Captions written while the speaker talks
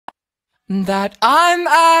that I'm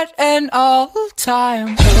at an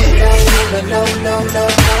all-time.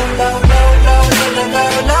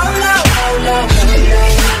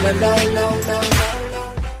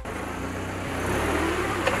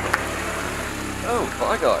 Oh,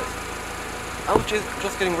 hi guys. I was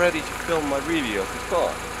just getting ready to film my review of this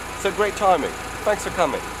car. So great timing. Thanks for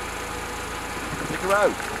coming. Stick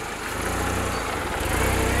around.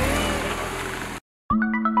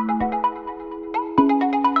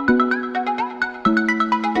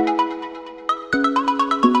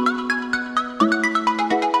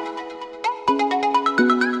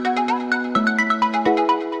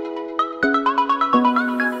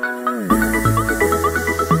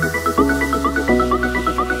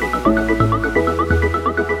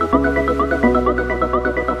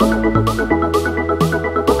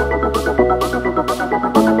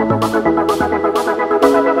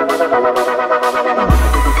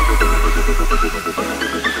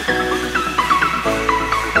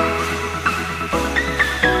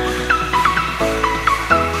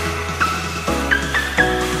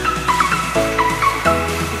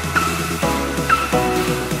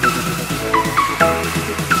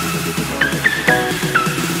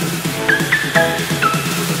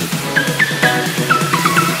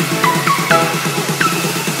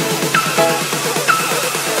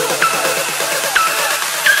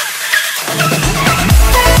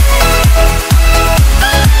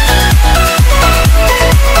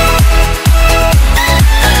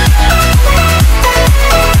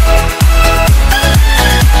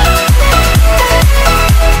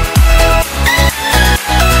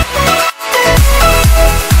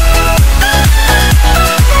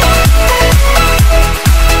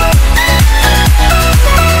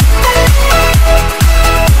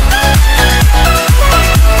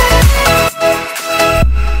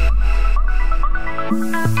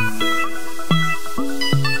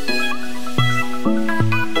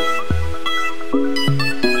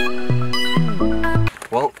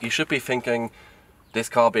 Well, you should be thinking, this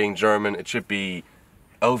car being German, it should be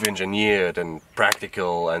over-engineered and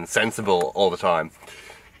practical and sensible all the time.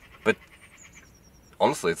 But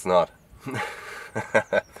honestly, it's not.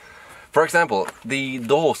 For example, the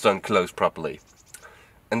doors don't close properly.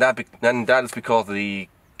 And that is because the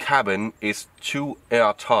cabin is too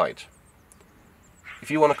airtight.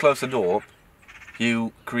 If you want to close the door,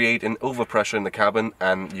 you create an overpressure in the cabin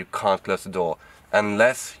and you can't close the door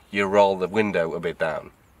unless you roll the window a bit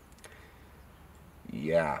down.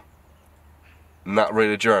 Yeah, not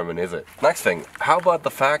really German, is it? Next thing, how about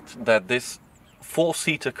the fact that this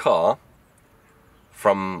four-seater car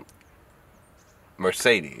from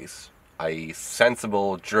Mercedes, a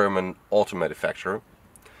sensible German auto manufacturer,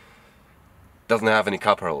 doesn't have any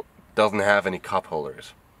cup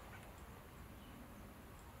holders.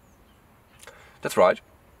 That's right.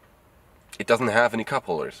 It doesn't have any cup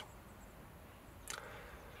holders.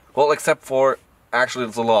 Well, except for, actually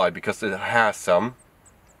it's a lie, because it has some.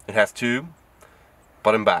 It has two,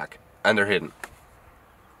 but in back, and they're hidden.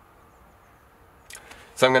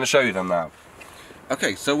 So I'm going to show you them now.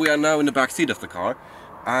 Okay, so we are now in the back seat of the car,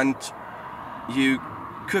 and you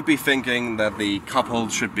could be thinking that the cup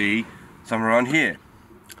holders should be somewhere around here.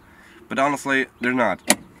 But honestly, they're not.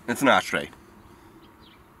 It's an ashtray.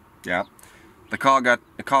 Yeah. The car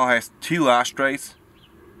has two ashtrays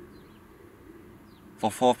for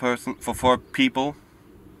four people,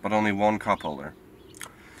 but only one cup holder.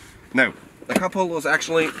 No, the cup holder is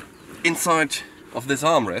actually inside of this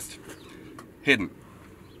armrest, hidden.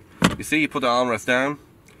 You see, you put the armrest down,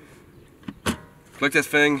 click this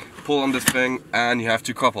thing, pull on this thing, and you have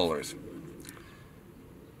two cup holders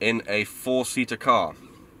in a four-seater car.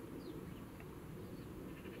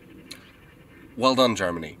 Well done,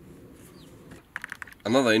 Germany.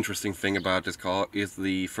 Another interesting thing about this car is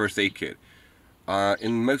the first aid kit.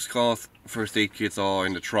 In most cars, first aid kits are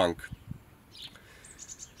in the trunk,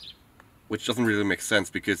 which doesn't really make sense,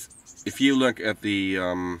 because if you look at the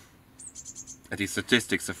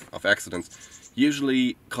statistics of accidents,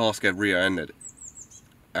 usually cars get rear-ended,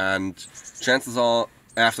 and chances are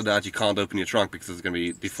after that you can't open your trunk because it's going to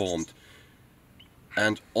be deformed.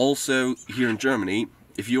 And also here in Germany,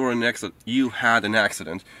 if you had an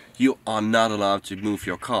accident, you are not allowed to move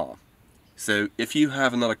your car. So if you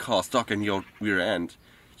have another car stuck in your rear end,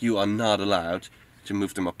 you are not allowed to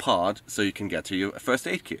move them apart so you can get to your first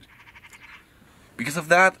aid kit. Because of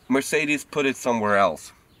that, Mercedes put it somewhere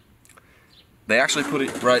else. They actually put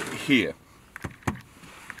it right here,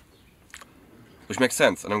 which makes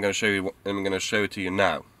sense, and I'm going to show it to you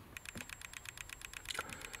now.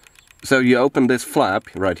 So you open this flap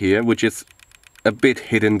right here, which is a bit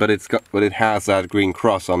hidden, but it has that green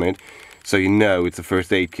cross on it, so you know it's a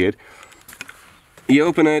first aid kit. you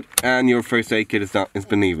open it and your first aid kit is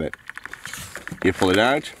beneath it. You pull it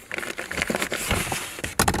out.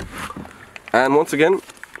 And once again,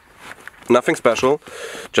 nothing special,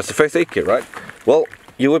 just a first aid kit, right? Well,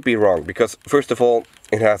 you would be wrong, because first of all,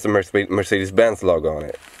 it has the Mercedes-Benz logo on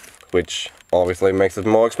it, which obviously makes it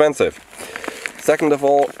more expensive. Second of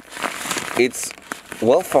all, it's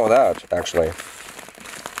well thought out, actually.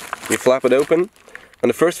 You flap it open, and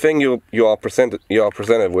the first thing you are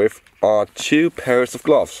presented with are 2 pairs of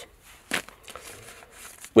gloves.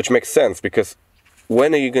 Which makes sense, because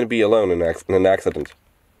when are you going to be alone in an accident?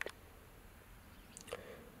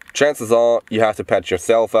 Chances are you have to patch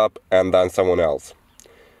yourself up and then someone else.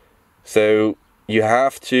 So you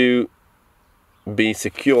have to be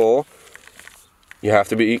secure. You have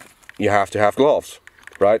to have gloves,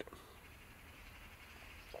 right?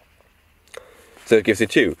 So it gives you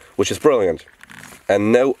 2, which is brilliant,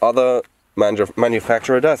 and no other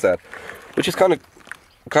manufacturer does that, which is kind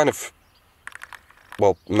of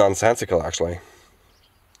well, nonsensical actually.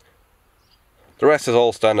 The rest is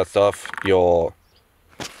all standard stuff. Your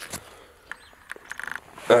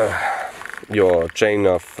chain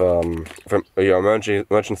of from your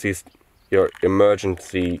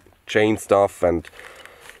emergency chain stuff, and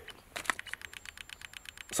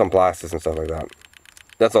some plasters and stuff like that.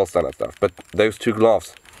 That's all standard stuff. But those 2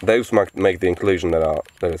 gloves, those make the inclusion that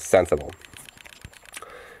is sensible.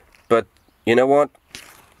 But you know what?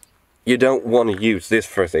 You don't want to use this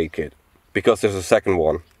first aid kit, because there's a second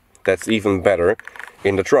one that's even better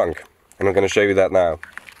in the trunk, and I'm going to show you that now.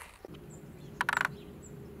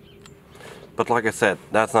 But like I said,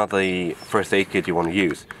 that's not the first aid kit you want to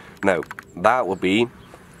use. No, that would be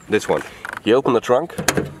this one. You open the trunk,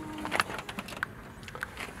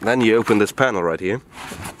 then you open this panel right here,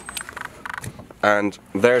 and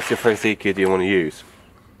there's your first aid kit you want to use.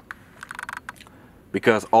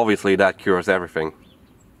 Because obviously that cures everything,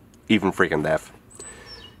 even freaking death.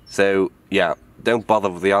 So yeah, don't bother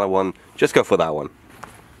with the other one, just go for that one.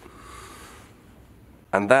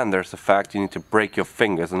 And then there's the fact you need to break your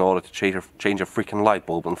fingers in order to change a freaking light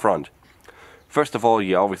bulb in front. First of all,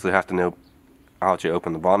 you obviously have to know how to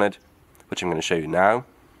open the bonnet, which I'm going to show you now.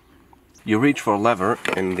 You reach for a lever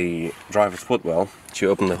in the driver's footwell to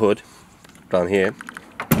open the hood down here.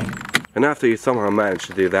 And after you somehow manage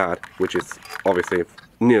to do that, which is obviously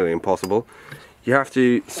nearly impossible, you have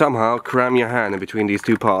to somehow cram your hand in between these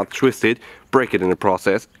 2 parts, twist it, break it in the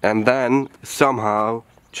process, and then somehow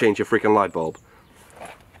change your freaking light bulb.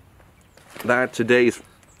 That today is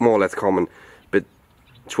more or less common, but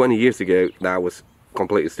 20 years ago that was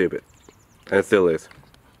completely stupid, and it still is.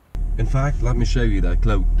 In fact, let me show you that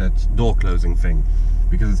door closing thing,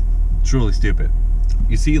 because it's truly stupid.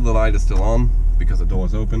 You see the light is still on because the door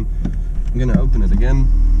is open. I'm gonna open it again,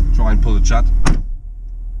 try and pull it shut,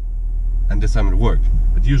 and this time it worked,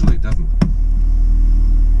 but usually it doesn't.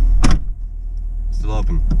 Still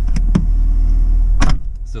open.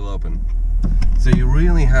 Still open. So you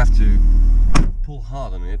really have to pull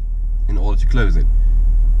hard on it in order to close it,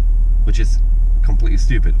 which is completely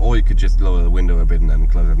stupid. Or you could just lower the window a bit and then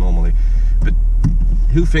close it normally. But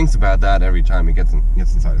who thinks about that every time he gets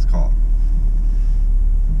inside his car?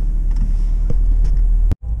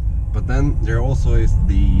 But then there also is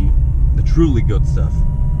the truly good stuff,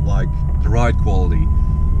 like the ride quality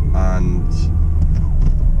and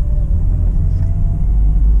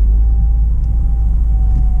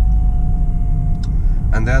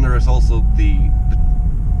then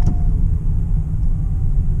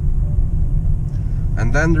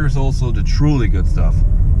there is also the truly good stuff,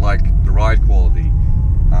 like the ride quality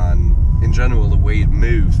and in general the way it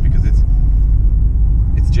moves, because it's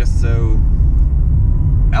just so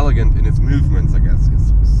elegant in its movements, I guess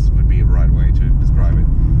would be the right way to describe it.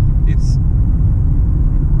 It's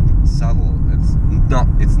subtle,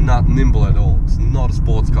 it's not nimble at all, it's not a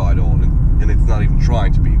sports car at all, and it's not even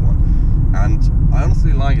trying to be one. And I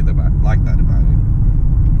honestly like that about it.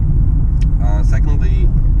 Secondly,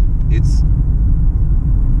 it's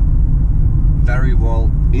very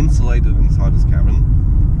well insulated inside this cabin,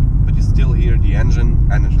 but you still hear the engine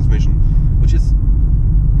and the transmission, which is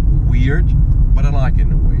weird, but I like it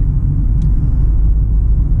in a way.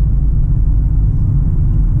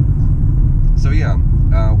 So yeah,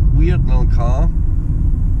 weird little car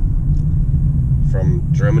from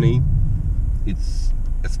Germany. It's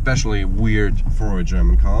especially weird for a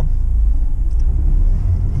German car.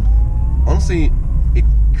 Honestly, it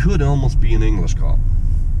could almost be an English car.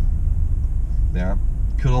 Yeah,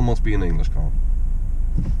 could almost be an English car.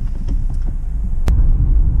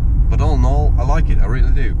 But all in all, I like it, I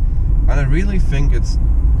really do. And I really think it's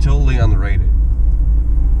totally underrated.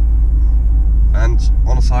 And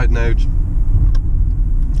on a side note,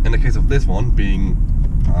 in the case of this one being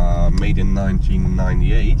made in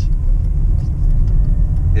 1998,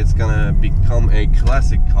 it's gonna become a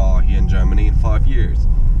classic car here in Germany in 5 years,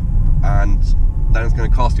 and then it's gonna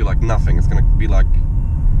cost you like nothing. It's gonna be like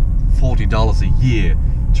 $40 a year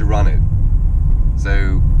to run it.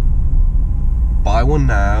 So buy one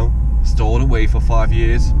now, store it away for 5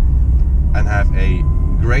 years, and have a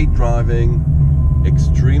great driving,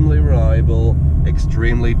 extremely reliable,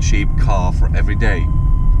 extremely cheap car for every day.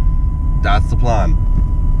 That's the plan.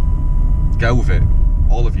 Go with it,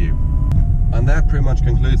 all of you. And that pretty much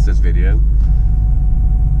concludes this video.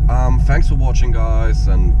 Thanks for watching, guys,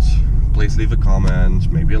 and please leave a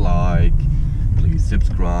comment, maybe a like, please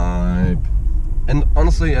subscribe. And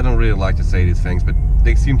honestly, I don't really like to say these things, but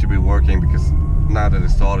they seem to be working, because now that I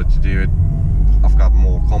started to do it, I've got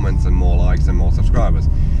more comments and more likes and more subscribers.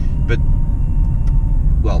 But,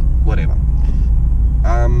 well, whatever.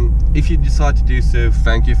 If you decide to do so,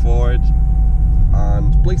 thank you for it.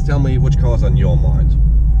 And please tell me which car's on your mind.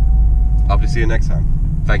 Hope to see you next time.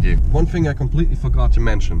 Thank you. One thing I completely forgot to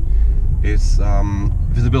mention is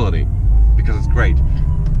visibility, because it's great.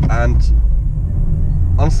 And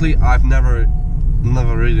honestly, I've never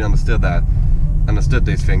really understood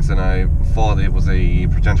these things, and I thought it was a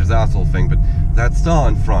pretentious asshole thing, but that star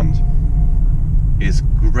in front is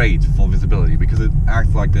great for visibility, because it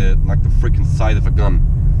acts like the freaking sight of a gun.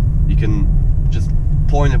 You can just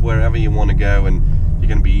point it wherever you want to go, and you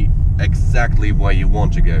can be exactly where you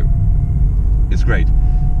want to go. It's great.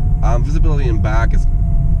 Visibility in back is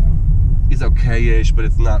okay-ish, but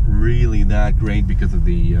it's not really that great because of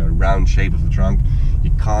the round shape of the trunk.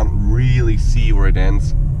 You can't really see where it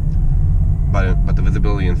ends, but the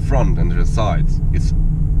visibility in front and to the sides is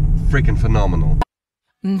freaking phenomenal.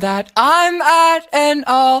 That I'm at an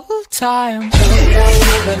all-time.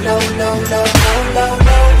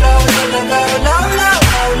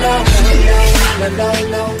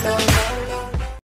 No.